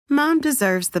Mom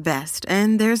deserves the best,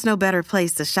 and there's no better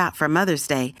place to shop for Mother's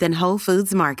Day than Whole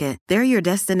Foods Market. They're your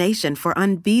destination for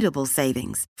unbeatable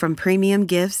savings, from premium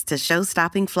gifts to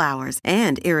show-stopping flowers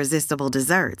and irresistible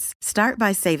desserts. Start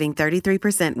by saving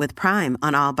 33% with Prime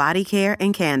on all body care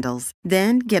and candles.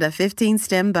 Then get a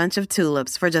 15-stem bunch of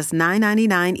tulips for just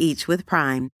 $9.99 each with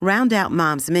Prime. Round out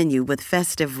Mom's menu with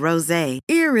festive rosé,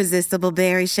 irresistible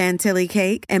berry chantilly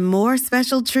cake, and more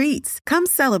special treats. Come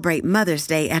celebrate Mother's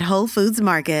Day at Whole Foods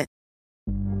Market.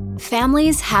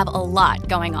 Families have a lot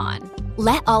going on.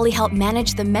 Let Ollie help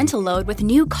manage the mental load with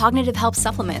new cognitive help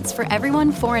supplements for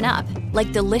everyone 4 and up,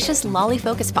 like delicious Lolly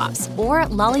Focus Pops or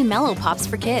Lolly Mellow Pops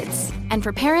for kids. And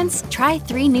for parents, try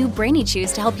 3 new Brainy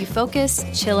Chews to help you focus,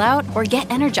 chill out, or get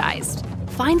energized.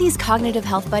 Find these cognitive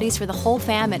health buddies for the whole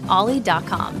fam at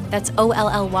ollie.com. That's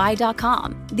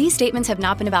OLLY.com. These statements have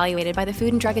not been evaluated by the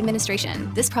Food and Drug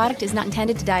Administration. This product is not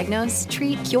intended to diagnose,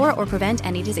 treat, cure, or prevent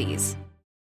any disease.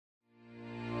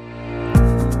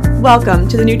 Welcome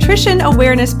to the Nutrition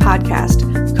Awareness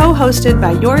Podcast, co-hosted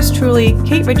by yours truly,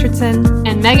 Kate Richardson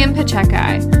and Megan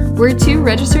Pacheco. We're 2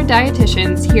 registered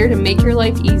dietitians here to make your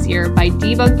life easier by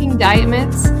debunking diet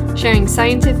myths, sharing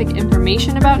scientific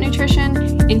information about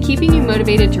nutrition, and keeping you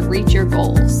motivated to reach your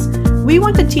goals. We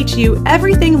want to teach you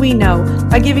everything we know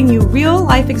by giving you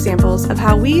real-life examples of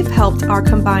how we've helped our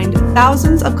combined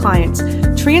thousands of clients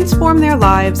transform their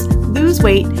lives, lose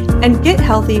weight, and get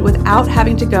healthy without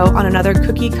having to go on another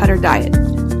cookie-cutter diet.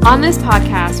 On this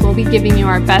podcast, we'll be giving you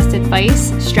our best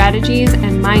advice, strategies,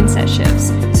 and mindset shifts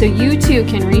so you too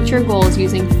can reach your goals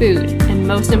using food and,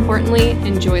 most importantly,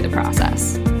 enjoy the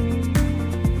process.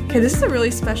 Okay, this is a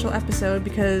really special episode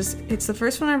because it's the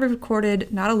first one I've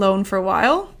recorded not alone for a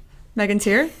while. Megan's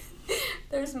here.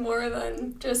 There's more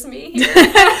than just me here.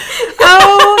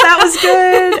 Oh, that was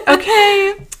good.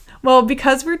 Okay. Well,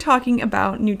 because we're talking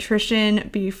about nutrition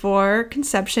before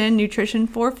conception, nutrition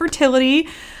for fertility,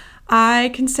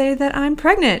 I can say that I'm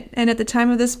pregnant. And at the time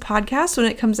of this podcast, when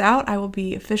it comes out, I will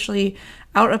be officially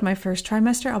out of my first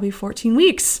trimester. I'll be 14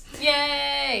 weeks.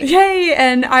 Yay! Yay!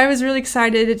 And I was really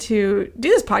excited to do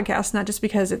this podcast, not just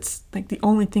because it's like the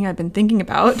only thing I've been thinking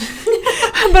about,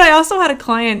 but I also had a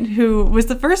client who was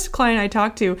the first client I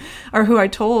talked to, or who I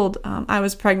told I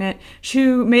was pregnant. She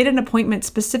made an appointment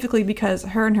specifically because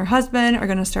her and her husband are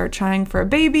going to start trying for a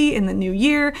baby in the new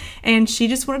year, and she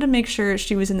just wanted to make sure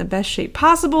she was in the best shape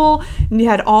possible, and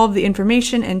had all of the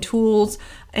information and tools,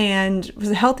 and was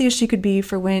the healthiest she could be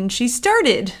for when she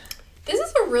started. This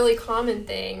is a really common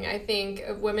thing, I think,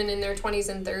 of women in their 20s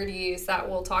and 30s that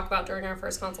we'll talk about during our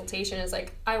first consultation is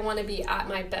like, I want to be at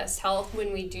my best health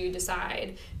when we do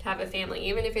decide to have a family.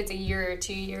 Even if it's a year or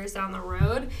 2 years down the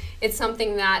road, it's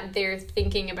something that they're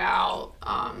thinking about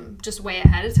just way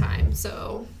ahead of time.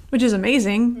 So, which is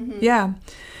amazing. Mm-hmm. Yeah.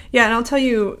 Yeah, and I'll tell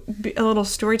you a little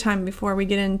story time before we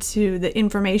get into the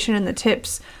information and the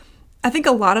tips. I think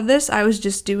a lot of this I was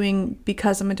just doing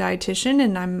because I'm a dietitian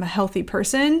and I'm a healthy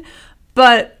person,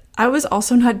 but I was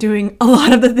also not doing a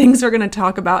lot of the things we're going to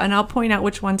talk about, and I'll point out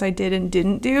which ones I did and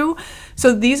didn't do.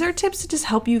 So these are tips to just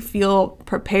help you feel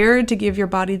prepared to give your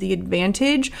body the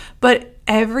advantage, but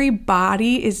every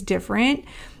body is different.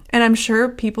 And I'm sure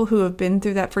people who have been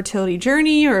through that fertility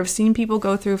journey or have seen people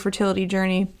go through a fertility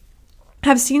journey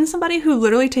have seen somebody who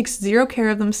literally takes zero care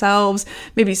of themselves,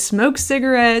 maybe smokes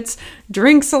cigarettes,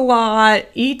 drinks a lot,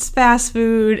 eats fast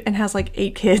food, and has like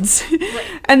 8 kids.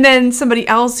 Right. And then somebody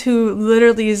else who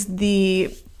literally is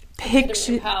the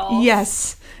picture.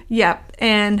 Yes. Yep.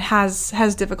 And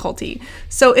has difficulty.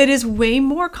 So it is way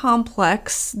more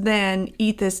complex than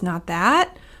eat this, not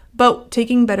that. But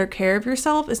taking better care of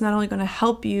yourself is not only going to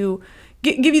help you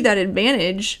give you that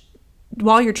advantage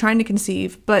while you're trying to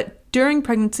conceive, but during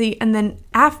pregnancy and then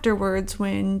afterwards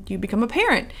when you become a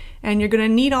parent. And you're going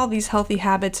to need all these healthy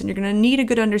habits, and you're going to need a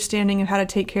good understanding of how to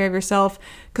take care of yourself,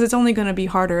 because it's only going to be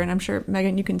harder. And I'm sure,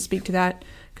 Megan, you can speak to that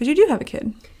because you do have a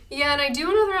kid. Yeah, and I do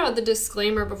want to throw out the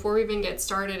disclaimer before we even get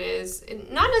started is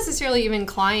not necessarily even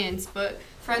clients, but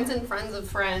friends and friends of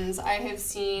friends I have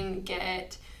seen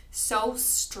get so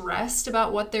stressed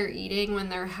about what they're eating when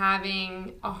they're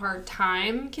having a hard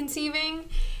time conceiving,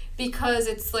 because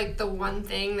it's like the one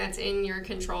thing that's in your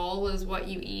control is what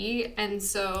you eat. And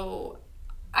so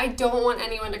I don't want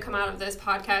anyone to come out of this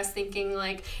podcast thinking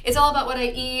like it's all about what I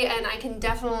eat and I can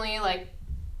definitely like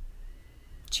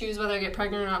choose whether I get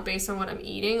pregnant or not based on what I'm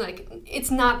eating. Like,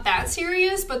 it's not that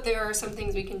serious, but there are some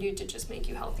things we can do to just make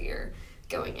you healthier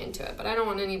going into it. But I don't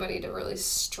want anybody to really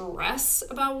stress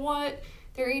about what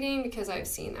they're eating, because I've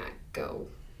seen that go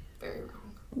very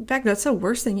wrong. In fact, that's the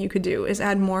worst thing you could do, is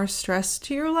add more stress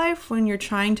to your life when you're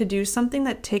trying to do something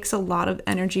that takes a lot of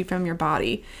energy from your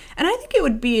body. And I think it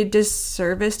would be a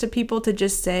disservice to people to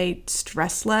just say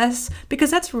stress less,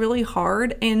 because that's really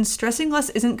hard. And stressing less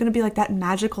isn't going to be like that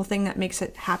magical thing that makes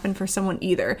it happen for someone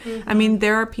either. I mean,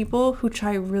 there are people who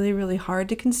try really, really hard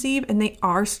to conceive and they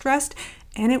are stressed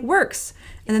and it works.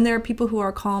 And then there are people who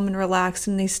are calm and relaxed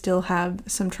and they still have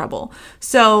some trouble.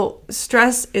 So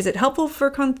stress, is it helpful for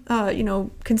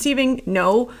conceiving?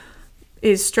 No.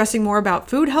 Is stressing more about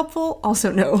food helpful?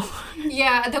 Also no.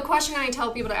 Yeah, the question I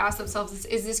tell people to ask themselves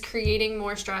is this creating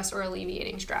more stress or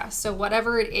alleviating stress? So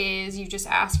whatever it is, you just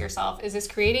ask yourself, is this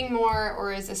creating more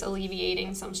or is this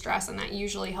alleviating some stress? And that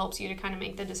usually helps you to kind of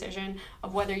make the decision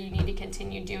of whether you need to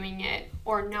continue doing it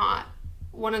or not.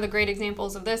 One of the great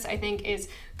examples of this, I think, is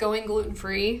going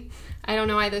gluten-free. I don't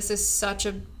know why this is such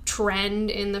a trend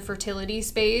in the fertility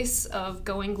space of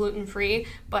going gluten-free,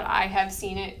 but I have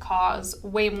seen it cause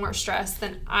way more stress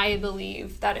than I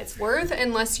believe that it's worth,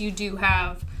 unless you do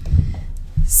have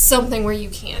something where you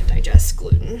can't digest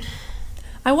gluten.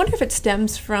 I wonder if it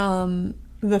stems from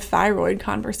the thyroid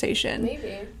conversation.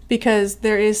 Maybe. Because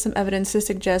there is some evidence to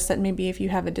suggest that maybe if you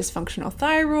have a dysfunctional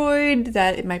thyroid,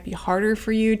 that it might be harder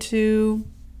for you to,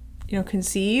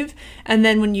 conceive. And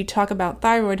then when you talk about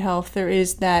thyroid health, there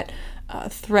is that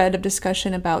thread of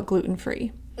discussion about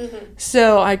gluten-free.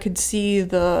 So I could see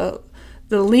the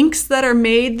links that are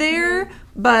made there,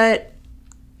 but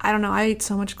I don't know, I ate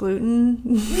so much gluten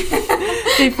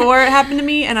before it happened to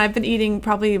me, and I've been eating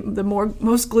probably the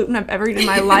most gluten I've ever eaten in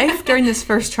my life during this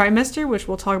first trimester, which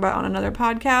we'll talk about on another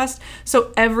podcast.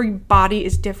 So every body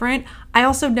is different. I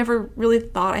also never really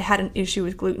thought I had an issue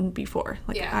with gluten before.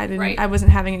 I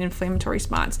wasn't having an inflammatory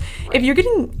response. Right. If you're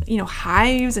getting,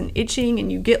 hives and itching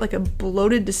and you get like a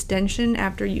bloated distension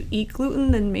after you eat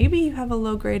gluten, then maybe you have a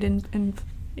low grade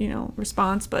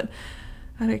response, but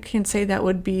I can't say that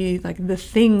would be like the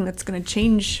thing that's going to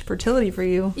change fertility for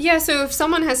you. Yeah, so if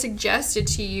someone has suggested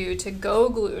to you to go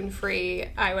gluten-free,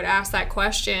 I would ask that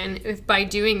question, if by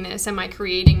doing this, am I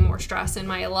creating more stress in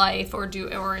my life, or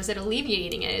is it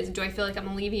alleviating it? Do I feel like I'm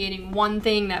alleviating one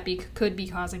thing that could be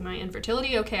causing my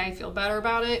infertility? Okay, I feel better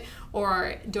about it.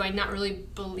 Or do I not really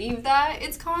believe that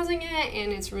it's causing it,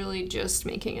 and it's really just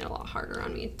making it a lot harder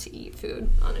on me to eat food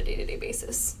on a day-to-day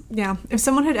basis? Yeah, if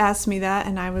someone had asked me that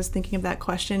and I was thinking of that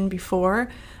question before,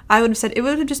 I would have said it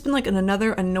would have just been like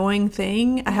another annoying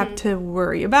thing I have to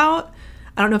worry about.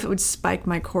 I don't know if it would spike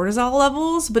my cortisol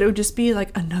levels, but it would just be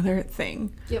like another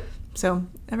thing. Yep. So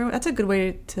that's a good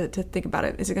way to think about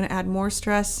it. Is it going to add more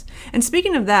stress? And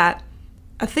speaking of that,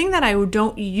 a thing that I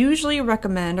don't usually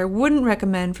recommend or wouldn't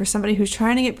recommend for somebody who's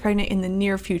trying to get pregnant in the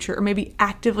near future, or maybe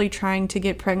actively trying to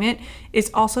get pregnant,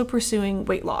 is also pursuing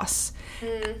weight loss.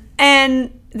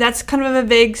 And that's kind of a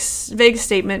vague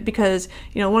statement, because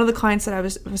one of the clients that I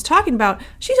was talking about,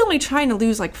 she's only trying to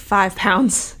lose like 5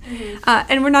 pounds,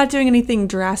 and we're not doing anything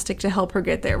drastic to help her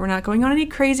get there. We're not going on any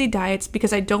crazy diets,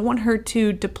 because I don't want her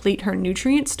to deplete her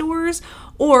nutrient stores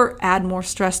or add more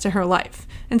stress to her life.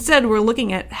 Instead, we're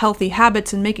looking at healthy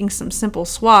habits and making some simple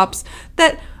swaps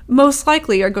that most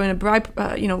likely are going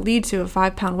to lead to a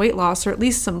 5-pound weight loss, or at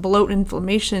least some bloat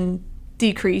inflammation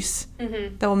decrease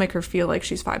that will make her feel like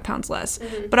she's 5 pounds less.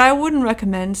 But I wouldn't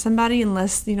recommend somebody,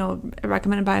 unless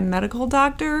recommended by a medical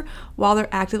doctor, while they're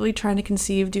actively trying to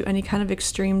conceive, do any kind of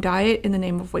extreme diet in the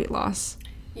name of weight loss.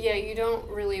 Yeah, you don't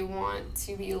really want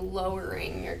to be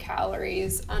lowering your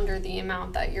calories under the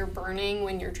amount that you're burning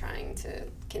when you're trying to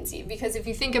conceive, because if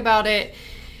you think about it,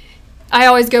 I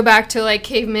always go back to like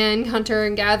caveman, hunter,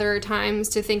 and gatherer times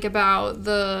to think about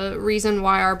the reason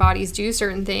why our bodies do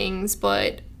certain things.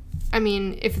 But I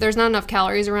mean, if there's not enough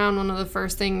calories around, one of the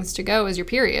first things to go is your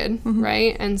period,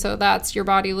 right? And so that's your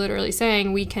body literally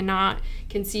saying, we cannot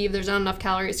conceive. There's not enough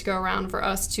calories to go around for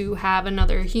us to have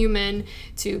another human,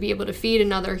 to be able to feed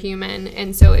another human.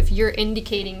 And so if you're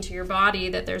indicating to your body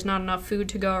that there's not enough food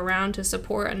to go around to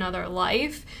support another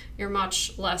life, you're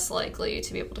much less likely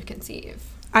to be able to conceive.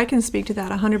 I can speak to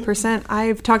that 100%.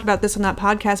 I've talked about this on that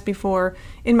podcast before.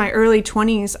 In my early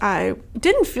 20s, I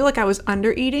didn't feel like I was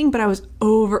under eating, but I was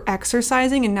over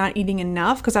exercising and not eating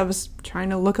enough because I was trying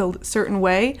to look a certain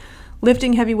way,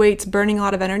 lifting heavy weights, burning a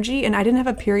lot of energy, and I didn't have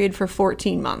a period for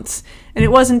 14 months. And it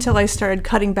wasn't until I started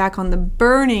cutting back on the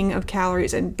burning of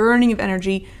calories and burning of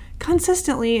energy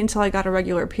consistently until I got a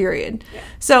regular period. Yeah.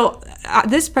 So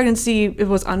this pregnancy, it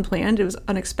was unplanned, it was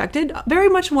unexpected, very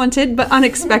much wanted, but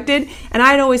unexpected. And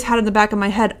I'd always had in the back of my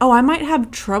head, I might have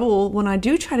trouble when I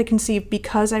do try to conceive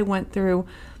because I went through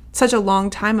such a long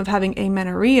time of having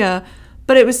amenorrhea.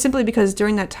 But it was simply because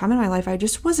during that time in my life, I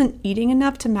just wasn't eating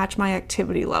enough to match my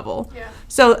activity level. Yeah.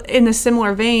 So in a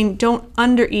similar vein, don't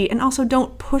undereat, and also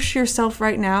don't push yourself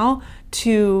right now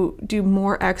to do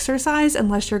more exercise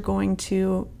unless you're going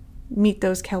to meet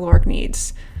those caloric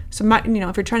needs. So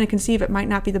if you're trying to conceive, it might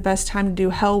not be the best time to do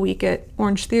Hell Week at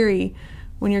Orange Theory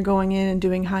when you're going in and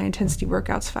doing high intensity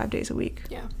workouts 5 days a week.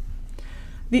 Yeah.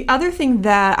 The other thing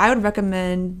that I would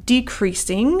recommend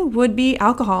decreasing would be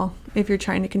alcohol if you're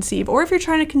trying to conceive, or if you're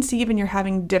trying to conceive and you're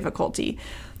having difficulty.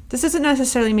 This doesn't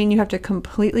necessarily mean you have to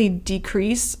completely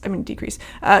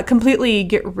completely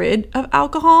get rid of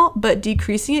alcohol, but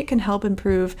decreasing it can help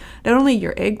improve not only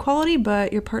your egg quality,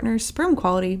 but your partner's sperm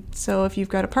quality. So if you've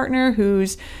got a partner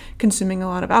who's consuming a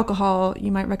lot of alcohol,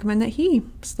 you might recommend that he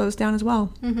slows down as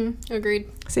well. Mm-hmm. Agreed.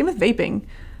 Same with vaping.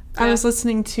 I was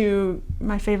listening to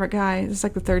my favorite guy, this is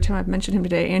like the third time I've mentioned him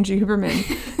today, Andrew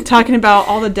Huberman, talking about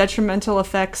all the detrimental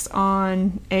effects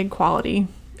on egg quality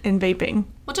in vaping.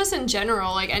 Well, just in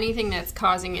general, like anything that's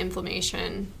causing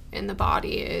inflammation in the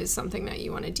body is something that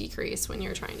you want to decrease when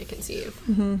you're trying to conceive.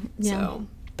 Mm-hmm. Yeah. So,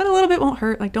 but a little bit won't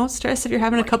hurt. Like, don't stress if you're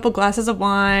having a couple glasses of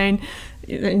wine.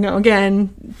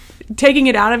 Again, taking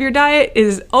it out of your diet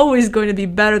is always going to be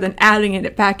better than adding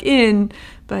it back in.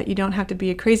 But you don't have to be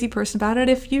a crazy person about it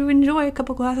if you enjoy a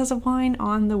couple glasses of wine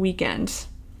on the weekend.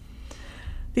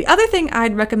 The other thing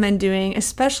I'd recommend doing,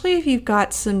 especially if you've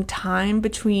got some time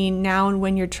between now and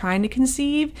when you're trying to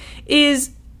conceive,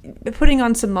 is putting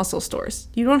on some muscle stores.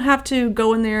 You don't have to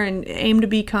go in there and aim to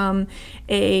become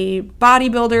a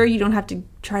bodybuilder. You don't have to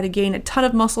try to gain a ton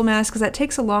of muscle mass because that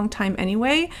takes a long time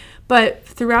anyway. But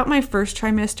throughout my first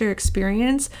trimester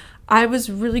experience, I was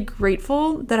really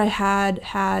grateful that I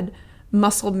had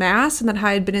muscle mass and that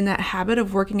I had been in that habit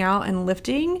of working out and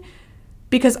lifting,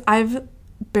 because I've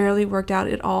barely worked out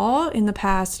at all in the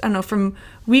past, I don't know, from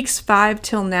weeks 5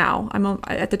 till now.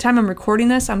 At the time I'm recording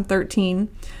this, I'm 13.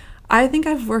 I think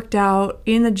I've worked out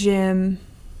in the gym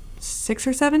 6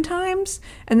 or 7 times,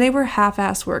 and they were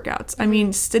half-ass workouts. I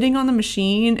mean, sitting on the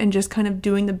machine and just kind of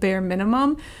doing the bare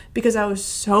minimum because I was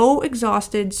so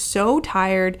exhausted, so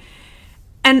tired.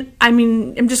 And I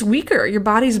mean, I'm just weaker. Your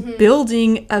body's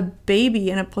building a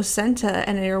baby and a placenta,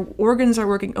 and your organs are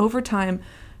working overtime.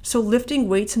 So lifting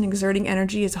weights and exerting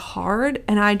energy is hard.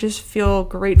 And I just feel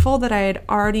grateful that I had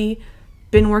already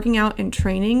been working out and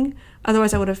training.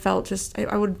 Otherwise, I would have felt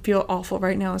I would feel awful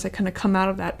right now as I kind of come out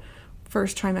of that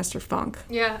first trimester funk.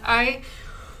 Yeah, I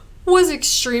was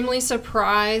extremely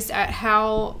surprised at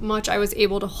how much I was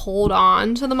able to hold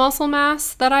on to the muscle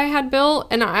mass that I had built.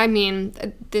 And I mean,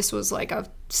 this was like a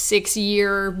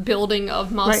 6-year building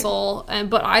of muscle. Right.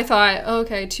 But I thought,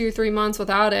 okay, 2-3 months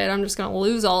without it, I'm just going to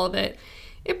lose all of it.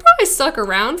 It probably stuck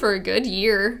around for a good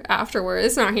year afterwards.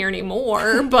 It's not here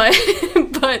anymore, but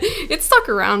it stuck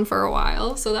around for a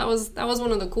while. So that was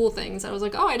one of the cool things. I was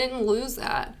like, oh, I didn't lose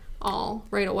that all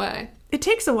right away. It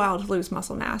takes a while to lose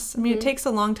muscle mass. I mean, it takes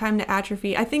a long time to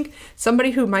atrophy. I think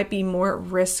somebody who might be more at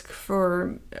risk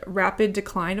for rapid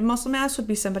decline of muscle mass would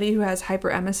be somebody who has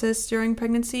hyperemesis during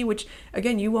pregnancy, which,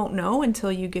 again, you won't know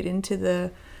until you get into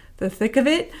the thick of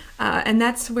it. And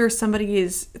that's where somebody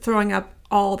is throwing up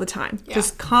all the time,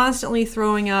 just constantly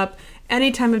throwing up.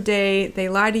 Any time of day, they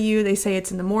lie to you, they say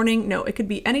it's in the morning. No, it could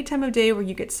be any time of day where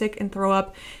you get sick and throw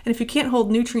up. And if you can't hold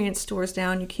nutrient stores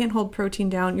down, you can't hold protein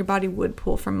down, your body would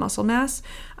pull from muscle mass.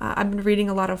 I've been reading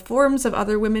a lot of forums of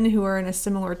other women who are in a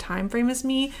similar time frame as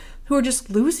me, who are just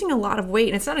losing a lot of weight.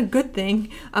 And it's not a good thing,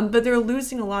 but they're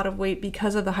losing a lot of weight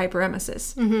because of the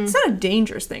hyperemesis. It's not a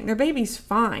dangerous thing. Their baby's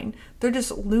fine. They're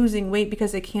just losing weight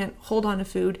because they can't hold on to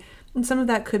food. And some of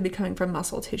that could be coming from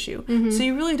muscle tissue. So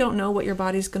you really don't know what your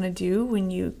body's going to do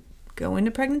when you go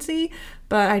into pregnancy.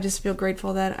 But I just feel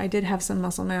grateful that I did have some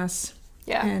muscle mass.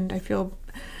 Yeah. And I feel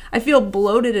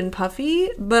bloated and puffy,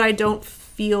 but I don't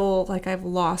feel like I've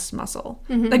lost muscle.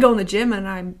 I go in the gym and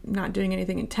I'm not doing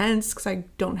anything intense because I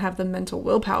don't have the mental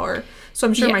willpower. So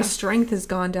I'm sure my strength has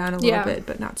gone down a little bit,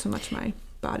 but not so much my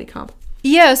body comp.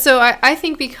 Yeah, so I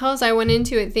think because I went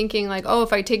into it thinking like, oh,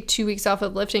 if I take 2 weeks off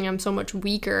of lifting, I'm so much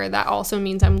weaker. That also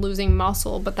means I'm losing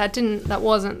muscle. But that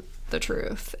wasn't the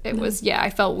truth. It was, I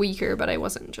felt weaker, but I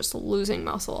wasn't just losing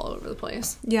muscle all over the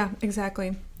place. Yeah,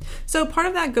 exactly. So part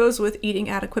of that goes with eating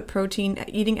adequate protein,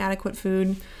 eating adequate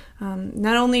food.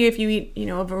 Not only if you eat,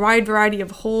 a wide variety of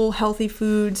whole, healthy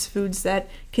foods that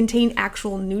contain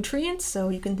actual nutrients, so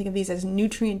you can think of these as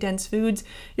nutrient-dense foods,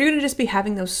 you're going to just be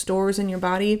having those stores in your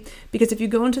body. Because if you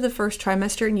go into the first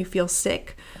trimester and you feel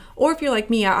sick, or if you're like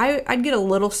me, I'd get a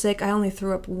little sick. I only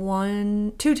threw up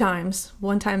 2 times.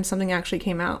 One time something actually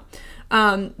came out.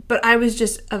 But I was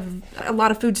just, a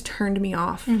lot of foods turned me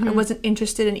off. I wasn't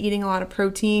interested in eating a lot of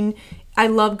protein. I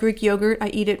love Greek yogurt. I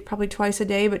eat it probably twice a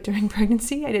day, but during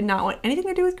pregnancy, I did not want anything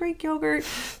to do with Greek yogurt.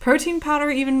 Protein powder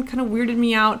even kind of weirded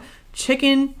me out.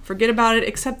 Chicken, forget about it,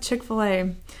 except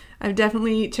Chick-fil-A. I've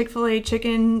definitely, Chick-fil-A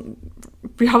chicken,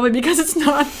 probably because it's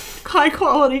not high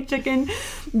quality chicken,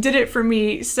 did it for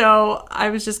me. So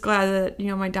I was just glad that,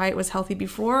 my diet was healthy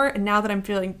before. And now that I'm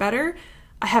feeling better,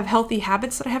 I have healthy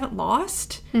habits that I haven't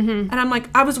lost. And I'm like,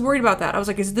 I was worried about that. I was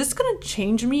like, is this going to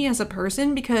change me as a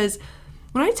person? Because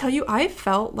when I tell you, I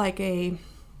felt like I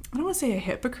don't want to say a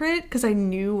hypocrite because I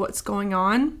knew what's going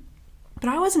on, but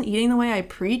I wasn't eating the way I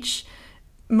preach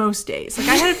most days. Like,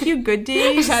 I had a few good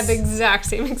days. I had the exact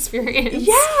same experience.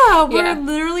 Yeah, where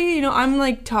literally, I'm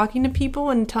like talking to people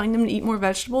and telling them to eat more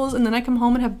vegetables, and then I come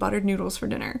home and have buttered noodles for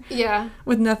dinner. Yeah.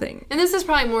 With nothing. And this is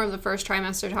probably more of the first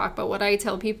trimester talk, but what I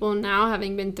tell people now,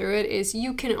 having been through it, is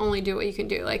you can only do what you can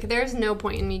do. Like, there's no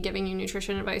point in me giving you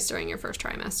nutrition advice during your first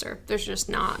trimester. There's just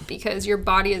not, because your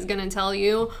body is going to tell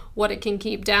you what it can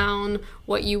keep down,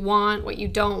 what you want, what you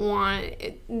don't want.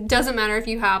 It doesn't matter if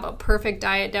you have a perfect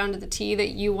diet down to the T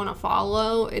that you want to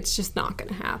follow. It's just not going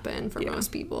to happen for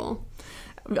most people.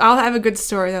 I'll have a good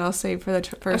story that I'll save for the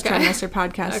first trimester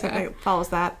podcast that follows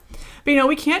that. But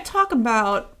we can't talk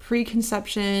about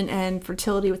preconception and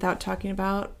fertility without talking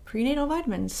about prenatal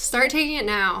vitamins. Start taking it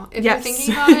now. If you're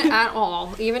thinking about it at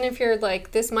all, even if you're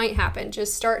like, this might happen,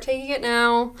 just start taking it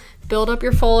now. Build up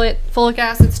your folic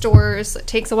acid stores. It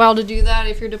takes a while to do that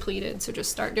if you're depleted, so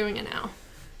just start doing it now.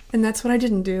 And that's what I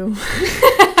didn't do.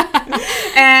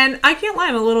 And I can't lie,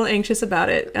 I'm a little anxious about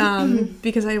it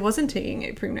because I wasn't taking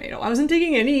a prenatal. I wasn't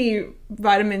taking any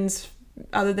vitamins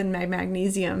other than my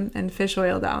magnesium and fish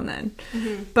oil down then.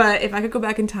 But if I could go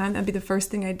back in time, that'd be the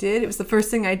first thing I did. It was the first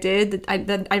thing I did.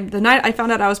 The night I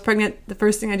found out I was pregnant, the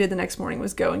first thing I did the next morning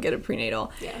was go and get a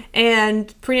prenatal. Yeah.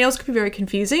 And prenatals can be very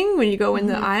confusing when you go in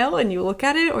the aisle and you look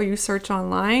at it or you search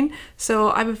online.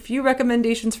 So I have a few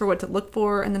recommendations for what to look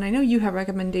for, and then I know you have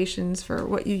recommendations for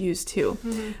what you use too.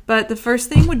 But the first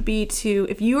thing would be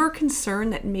if you are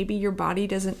concerned that maybe your body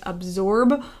doesn't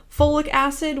absorb folic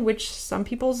acid, which some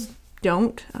people's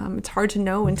don't. It's hard to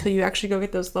know until you actually go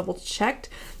get those levels checked.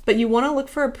 But you want to look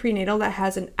for a prenatal that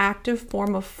has an active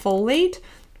form of folate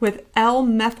with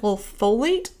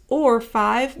L-methylfolate or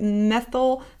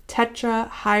 5-methyl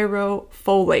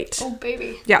tetrahydrofolate. Oh,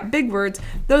 baby. Yeah, big words.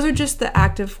 Those are just the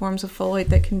active forms of folate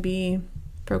that can be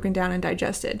broken down and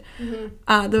digested.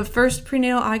 The first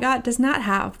prenatal I got does not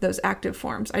have those active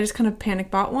forms. I just kind of panic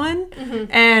bought one,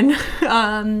 and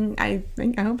I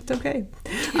hope it's okay.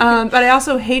 But I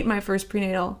also hate my first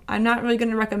prenatal. I'm not really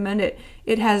going to recommend it.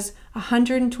 It has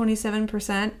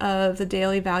 127% of the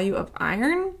daily value of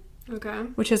iron,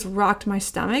 which has rocked my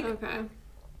stomach.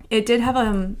 It did have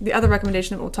the other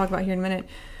recommendation that we'll talk about here in a minute.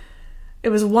 It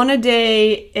was one a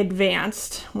day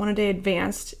advanced,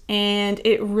 and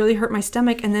it really hurt my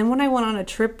stomach. And then when I went on a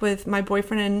trip with my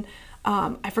boyfriend, and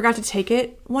I forgot to take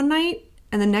it one night,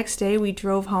 and the next day we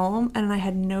drove home, and I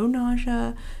had no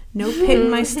nausea, no pit in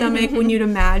my stomach. When you'd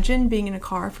imagine being in a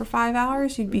car for 5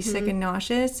 hours, you'd be sick and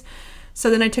nauseous.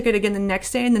 So then I took it again the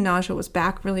next day, and the nausea was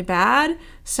back really bad.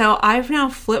 So I've now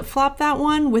flip-flopped that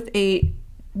one with a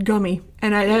gummy,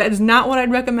 and that is not what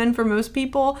I'd recommend for most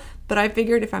people, but I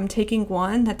figured if I'm taking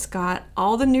one that's got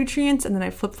all the nutrients and then I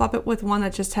flip-flop it with one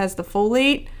that just has the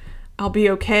folate, I'll be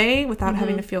okay without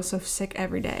having to feel so sick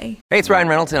every day. Hey, it's Ryan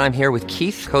Reynolds, and I'm here with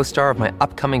Keith, co-star of my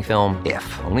upcoming film,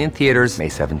 If, only in theaters May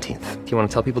 17th. Do you want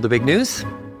to tell people the big news?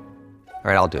 All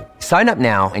right, I'll do it. Sign up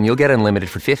now and you'll get unlimited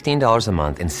for $15 a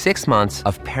month and 6 months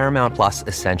of Paramount Plus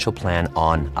Essential Plan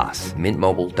on us.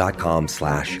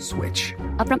 MintMobile.com/switch.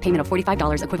 Upfront payment of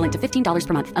 $45 equivalent to $15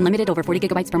 per month. Unlimited over 40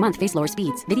 gigabytes per month. Face lower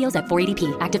speeds. Videos at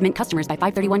 480p. Active Mint customers by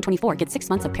 531.24 get 6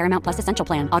 months of Paramount Plus Essential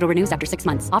Plan. Auto renews after 6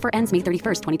 months. Offer ends May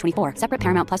 31st, 2024. Separate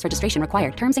Paramount Plus registration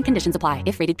required. Terms and conditions apply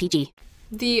if rated PG.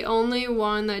 The only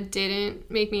one that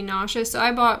didn't make me nauseous, so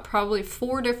I bought probably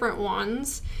 4 different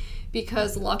ones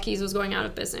because Lucky's was going out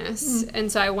of business.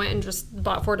 And so I went and just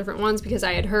bought 4 different ones because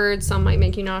I had heard some might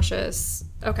make you nauseous.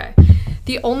 Okay.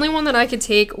 The only one that I could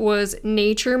take was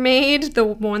Nature Made, the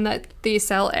one that they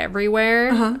sell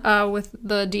everywhere with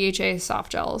the DHA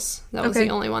soft gels. That was the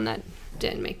only one that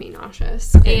didn't make me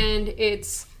nauseous. And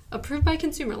it's approved by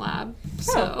Consumer Lab.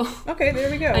 So okay, there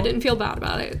we go. I didn't feel bad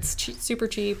about it. It's super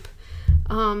cheap.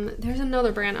 There's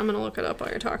another brand. I'm going to look it up while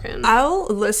you're talking. I'll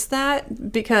list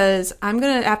that because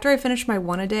after I finish my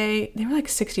one a day, they were like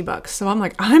 $60. So I'm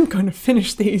like, I'm going to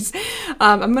finish these.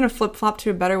 I'm going to flip flop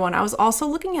to a better one. I was also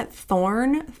looking at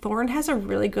Thorne. Thorne has a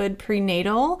really good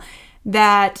prenatal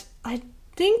that I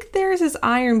think theirs is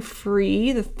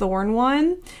iron-free, the Thorne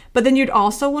one, but then you'd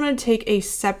also want to take a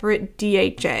separate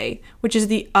DHA, which is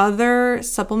the other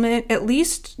supplement, at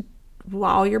least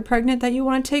while you're pregnant, that you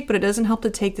want to take, but it doesn't help to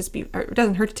take this, it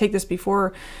doesn't hurt to take this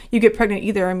before you get pregnant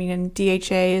either. I mean, and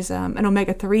DHA is an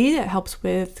omega-3 that helps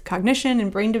with cognition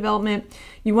and brain development.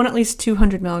 You want at least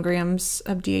 200 milligrams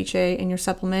of DHA in your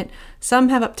supplement. Some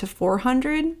have up to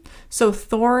 400. So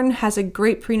Thorne has a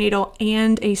great prenatal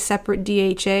and a separate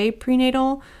DHA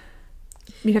prenatal.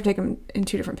 You'd have to take them in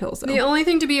 2 different pills, though. The only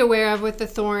thing to be aware of with the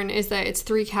Thorne is that it's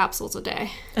 3 capsules a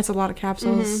day. That's a lot of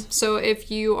capsules. So if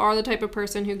you are the type of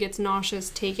person who gets nauseous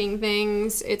taking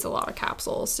things, it's a lot of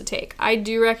capsules to take. I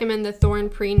do recommend the Thorne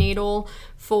prenatal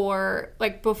for,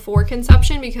 like, before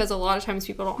conception, because a lot of times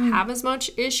people don't have as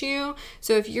much issue.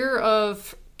 So if you're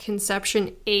of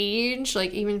conception age,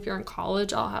 like even if you're in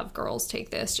college, I'll have girls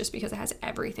take this just because it has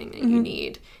everything that you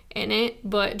need in it.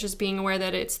 But just being aware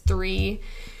that it's 3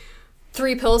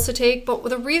 pills to take. But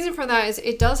the reason for that is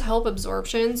it does help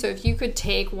absorption. So if you could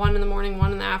take 1 in the morning,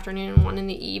 1 in the afternoon, and 1 in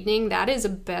the evening, that is a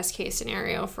best case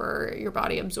scenario for your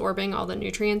body absorbing all the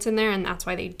nutrients in there, and that's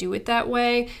why they do it that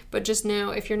way. But just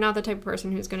know, if you're not the type of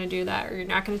person who's going to do that, or you're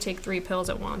not going to take 3 pills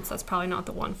at once, that's probably not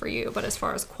the one for you. But as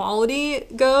far as quality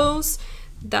goes,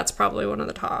 that's probably one of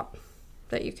the top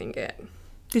that you can get.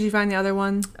 Did you find the other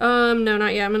one? No,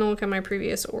 not yet. I'm going to look at my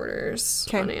previous orders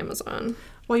on Amazon.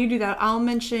 While you do that, I'll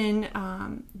mention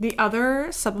the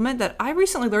other supplement that I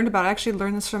recently learned about. I actually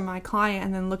learned this from my client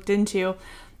and then looked into. And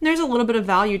there's a little bit of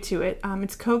value to it.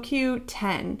 It's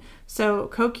CoQ10. So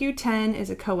CoQ10 is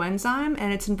a coenzyme,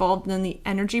 and it's involved in the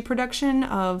energy production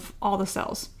of all the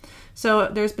cells. So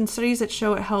there's been studies that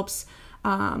show it helps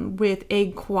with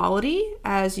egg quality.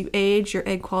 As you age, your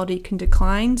egg quality can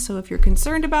decline. So if you're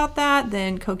concerned about that,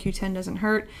 then CoQ10 doesn't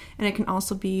hurt. And it can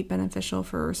also be beneficial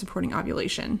for supporting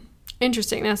ovulation.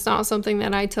 Interesting. That's not something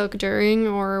that I took during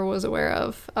or was aware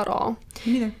of at all.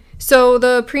 Me neither. So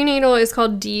the prenatal is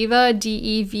called Diva,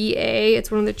 D-E-V-A.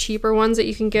 It's one of the cheaper ones that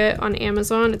you can get on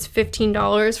Amazon. It's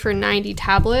 $15 for 90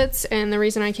 tablets. And the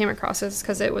reason I came across this is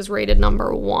because it was rated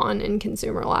 #1 in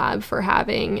Consumer Lab for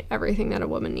having everything that a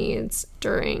woman needs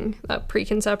during the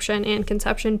preconception and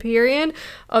conception period,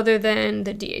 other than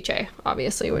the DHA,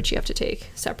 obviously, which you have to take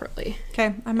separately.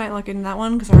 Okay, I might look into that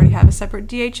one because I already have a separate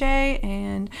DHA.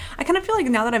 And I kind of feel like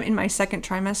now that I'm in my second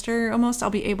trimester almost,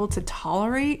 I'll be able to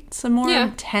tolerate some more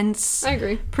intense I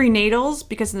agree. prenatals,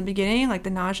 because in the beginning, like the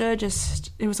nausea,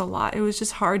 it was a lot. It was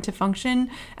just hard to function,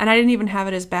 and I didn't even have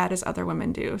it as bad as other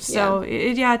women do. So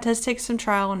it does take some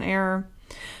trial and error.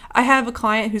 I have a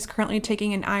client who's currently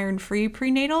taking an iron-free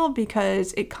prenatal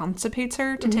because it constipates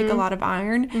her to take a lot of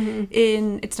iron.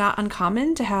 It's not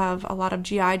uncommon to have a lot of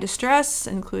GI distress,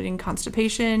 including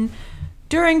constipation,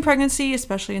 during pregnancy,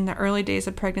 especially in the early days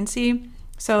of pregnancy.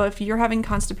 So if you're having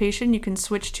constipation, you can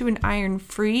switch to an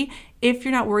iron-free. If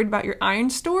you're not worried about your iron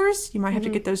stores, you might have to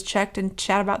get those checked and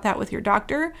chat about that with your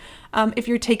doctor. If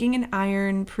you're taking an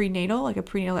iron prenatal, like a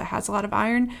prenatal that has a lot of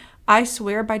iron, I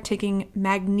swear by taking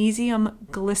magnesium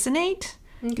glycinate.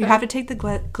 You have to take the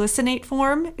glycinate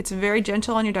form. It's very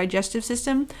gentle on your digestive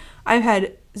system. I've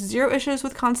had 0 issues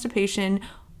with constipation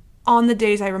on the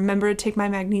days I remember to take my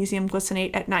magnesium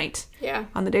glycinate at night. Yeah.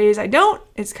 On the days I don't,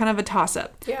 it's kind of a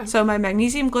toss-up. Yeah. So my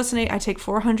magnesium glycinate, I take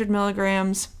 400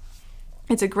 milligrams.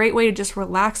 It's a great way to just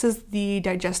relaxes the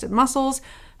digestive muscles,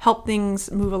 help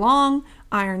things move along.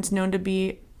 Iron's known to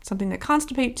be something that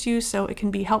constipates you, so it can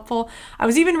be helpful. I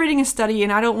was even reading a study,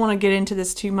 and I don't want to get into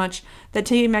this too much, that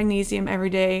taking magnesium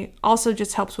every day also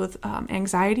just helps with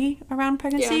anxiety around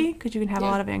pregnancy, because you can have a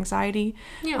lot of anxiety.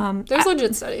 Yeah, there's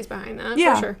legit studies behind that,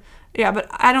 for sure. Yeah, but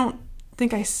I don't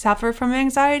think I suffer from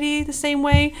anxiety the same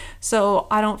way, so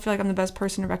I don't feel like I'm the best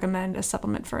person to recommend a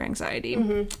supplement for anxiety.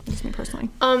 Just me personally.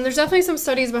 There's definitely some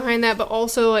studies behind that, but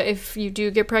also if you do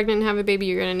get pregnant and have a baby,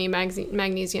 you're going to need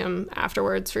magnesium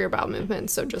afterwards for your bowel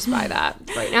movements, so just buy that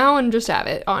right now and just have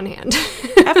it on hand.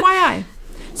 FYI.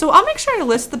 So I'll make sure to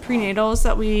list the prenatals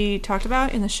that we talked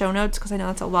about in the show notes, because I know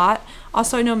that's a lot.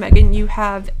 Also, I know, Megan, you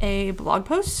have a blog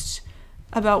post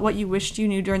about what you wished you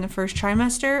knew during the first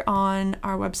trimester on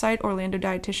our website,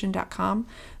 orlandodietitian.com.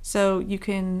 So you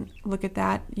can look at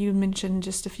that. You mentioned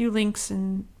just a few links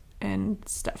and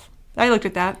stuff. I looked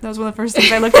at that. That was one of the first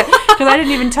things I looked at, because I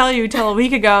didn't even tell you till a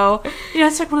week ago.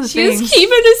 It's like one of the things. She was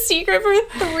keeping a secret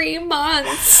for 3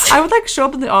 months. I would show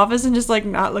up in the office and just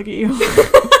not look at you.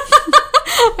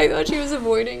 I thought she was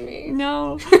avoiding me.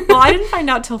 No. Well, I didn't find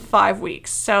out till 5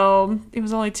 weeks, so it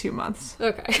was only 2 months.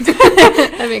 Okay.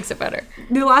 That makes it better.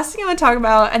 The last thing I want to talk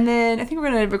about, and then I think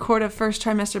we're going to record a first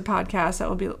trimester podcast that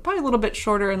will be probably a little bit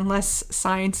shorter and less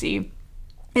sciencey,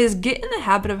 is get in the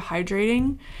habit of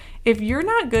hydrating. If you're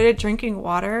not good at drinking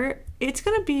water, it's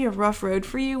going to be a rough road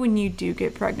for you when you do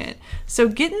get pregnant. So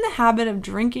get in the habit of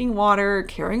drinking water,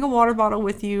 carrying a water bottle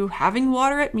with you, having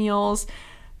water at meals,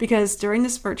 because during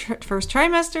this first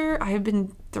trimester, I have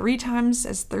been 3 times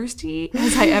as thirsty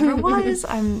as I ever was.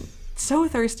 I'm so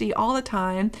thirsty all the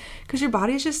time because your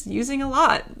body is just using a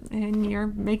lot, and you're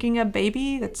making a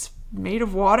baby that's made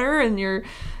of water, and your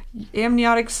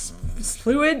amniotic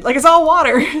fluid, like, it's all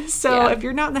water. So if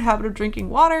you're not in the habit of drinking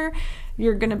water,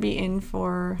 you're going to be in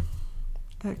for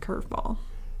that curveball.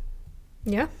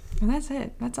 Yeah. And that's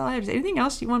it. That's all I have to say. Anything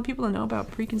else you want people to know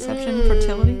about preconception,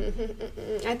 fertility?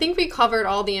 I think we covered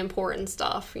all the important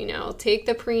stuff. Take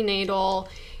the prenatal,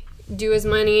 do as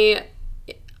many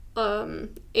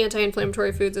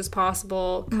anti-inflammatory foods as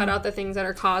possible, cut out the things that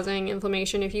are causing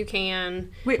inflammation if you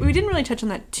can. We didn't really touch on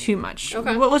that too much.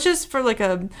 Okay. Well, let's just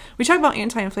we talk about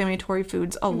anti-inflammatory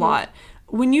foods a lot.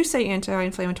 When you say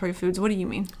anti-inflammatory foods, what do you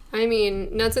mean? I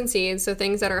mean nuts and seeds, so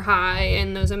things that are high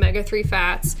in those omega-3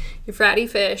 fats, your fatty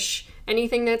fish,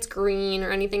 anything that's green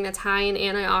or anything that's high in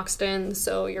antioxidants,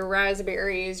 so your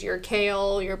raspberries, your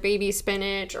kale, your baby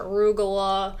spinach,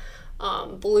 arugula,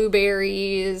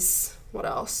 blueberries, what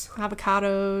else?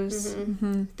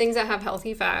 Avocados. Things that have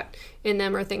healthy fat in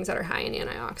them are things that are high in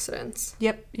antioxidants.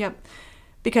 Yep.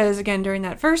 Because, again, during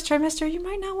that first trimester, you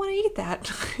might not want to eat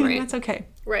that. Right. That's okay.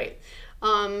 Right.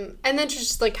 And then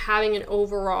just, like, having an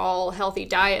overall healthy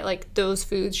diet, like, those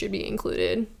foods should be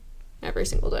included every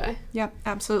single day. Yep,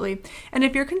 absolutely. And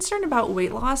if you're concerned about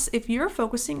weight loss, if you're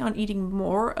focusing on eating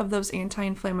more of those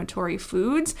anti-inflammatory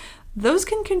foods, those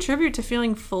can contribute to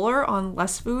feeling fuller on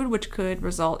less food, which could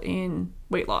result in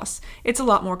weight loss. It's a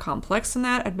lot more complex than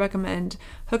that. I'd recommend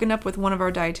hooking up with one of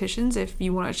our dietitians if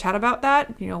you want to chat about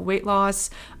that, weight loss,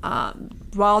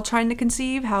 while trying to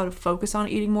conceive, how to focus on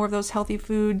eating more of those healthy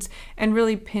foods, and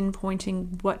really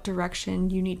pinpointing what direction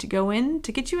you need to go in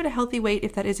to get you at a healthy weight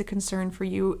if that is a concern for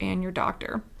you and your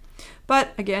doctor.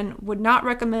 But again, would not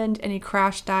recommend any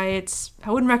crash diets.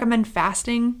 I wouldn't recommend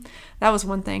fasting. That was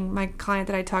one thing. My client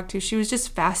that I talked to, she was just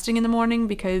fasting in the morning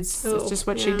because it's just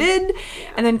what she did.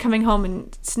 Yeah. And then coming home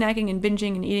and snacking and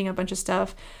binging and eating a bunch of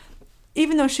stuff.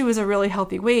 Even though she was a really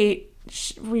healthy weight,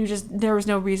 there was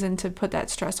no reason to put that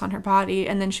stress on her body.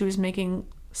 And then she was making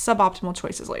suboptimal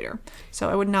choices later. So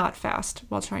I would not fast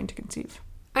while trying to conceive.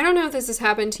 I don't know if this has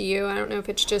happened to you. I don't know if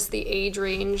it's just the age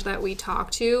range that we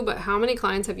talk to, but how many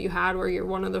clients have you had where you're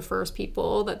one of the first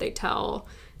people that they tell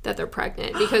that they're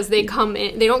pregnant? Because they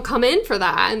don't come in for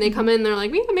that, and they come in, they're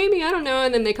like, yeah, maybe, I don't know,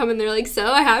 and then they come in, they're like, so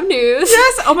I have news.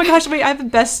 Yes. Oh my gosh, wait, I have the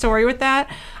best story with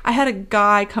that. I had a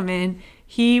guy come in.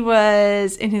 He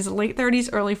was in his late 30s,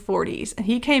 early 40s, and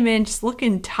he came in just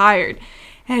looking tired.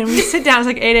 And we sit down, it's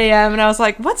like 8 a.m., and I was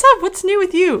like, what's up? What's new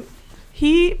with you?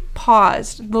 He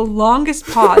paused, the longest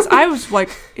pause. I was like,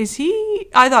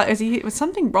 was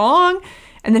something wrong?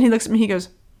 And then he looks at me, he goes,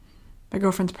 my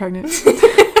girlfriend's pregnant. And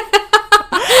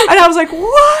I was like,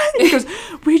 what? And he goes,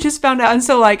 we just found out. And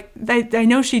so, like, I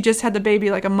know she just had the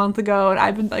baby like a month ago, and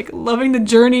I've been like loving the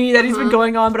journey that he's been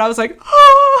going on. But I was like,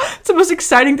 oh, it's the most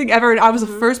exciting thing ever. And I was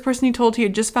the first person he told he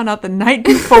had just found out the night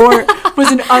before,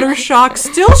 was in utter shock,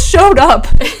 still showed up.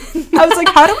 I was like,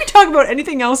 how do we talk about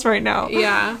anything else right now?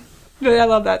 Yeah. But I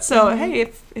love that. So,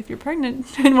 hey, if you're pregnant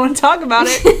and want to talk about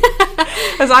it,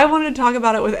 because I wanted to talk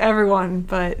about it with everyone,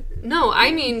 but... No,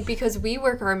 I mean, because we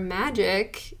work our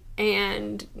magic,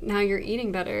 and now you're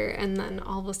eating better, and then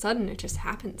all of a sudden it just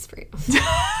happens for you.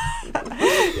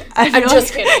 I'm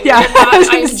just kidding. Yeah, I'm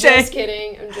just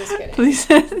kidding. Please.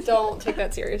 Don't take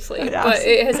that seriously. Yeah, but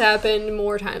it has happened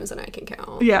more times than I can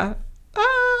count. Yeah.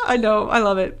 I know. I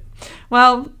love it.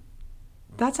 Well...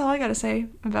 That's all I got to say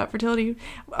about fertility.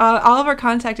 All of our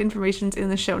contact information is in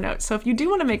the show notes. So if you do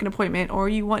want to make an appointment, or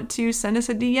you want to send us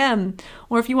a DM,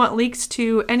 or if you want links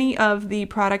to any of the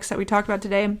products that we talked about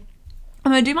today, I'm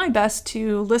going to do my best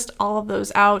to list all of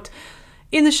those out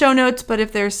in the show notes. But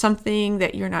if there's something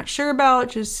that you're not sure about,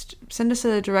 just send us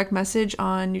a direct message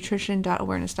on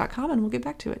nutrition.awareness.com and we'll get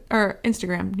back to it. Or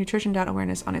Instagram,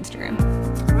 nutrition.awareness on Instagram.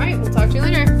 All right, we'll talk to you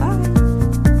later. Bye.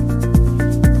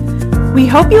 We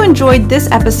hope you enjoyed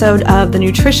this episode of the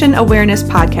Nutrition Awareness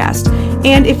Podcast.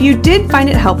 And if you did find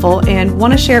it helpful and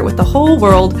want to share it with the whole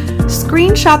world,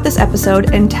 screenshot this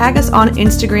episode and tag us on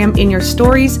Instagram in your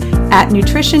stories at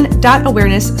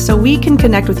nutrition.awareness so we can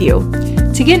connect with you.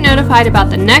 To get notified about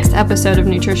the next episode of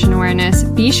Nutrition Awareness,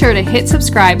 be sure to hit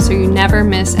subscribe so you never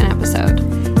miss an episode.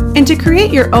 And to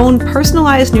create your own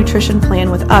personalized nutrition plan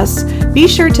with us, be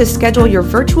sure to schedule your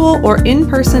virtual or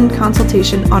in-person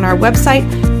consultation on our website,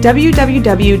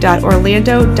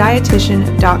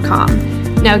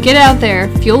 www.orlandodietitian.com. Now get out there,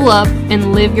 fuel up,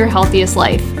 and live your healthiest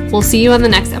life. We'll see you on the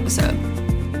next episode.